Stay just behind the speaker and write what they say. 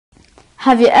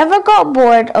Have you ever got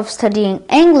bored of studying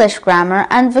English grammar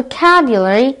and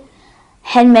vocabulary?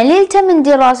 هل مللت من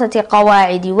دراسة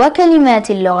قواعد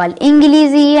وكلمات اللغة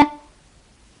الإنجليزية؟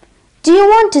 Do you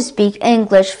want to speak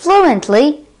English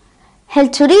fluently?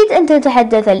 هل تريد أن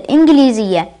تتحدث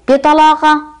الإنجليزية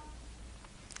بطلاقة؟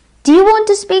 Do you want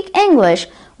to speak English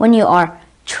when you are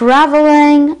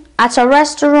traveling, at a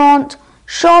restaurant,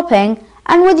 shopping,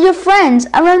 and with your friends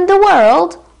around the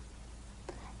world?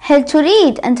 هل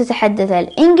تريد أن تتحدث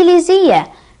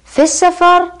الإنجليزية في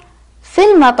السفر، في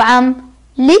المطعم،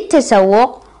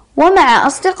 للتسوق، ومع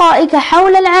أصدقائك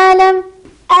حول العالم؟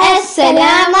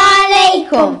 السلام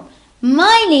عليكم.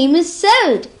 My name is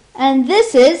Saud and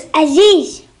this is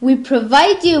Aziz. We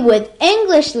provide you with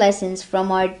English lessons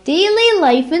from our daily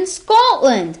life in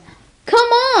Scotland.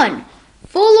 Come on,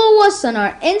 follow us on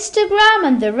our Instagram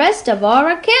and the rest of our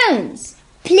accounts.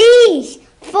 Please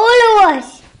follow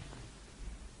us.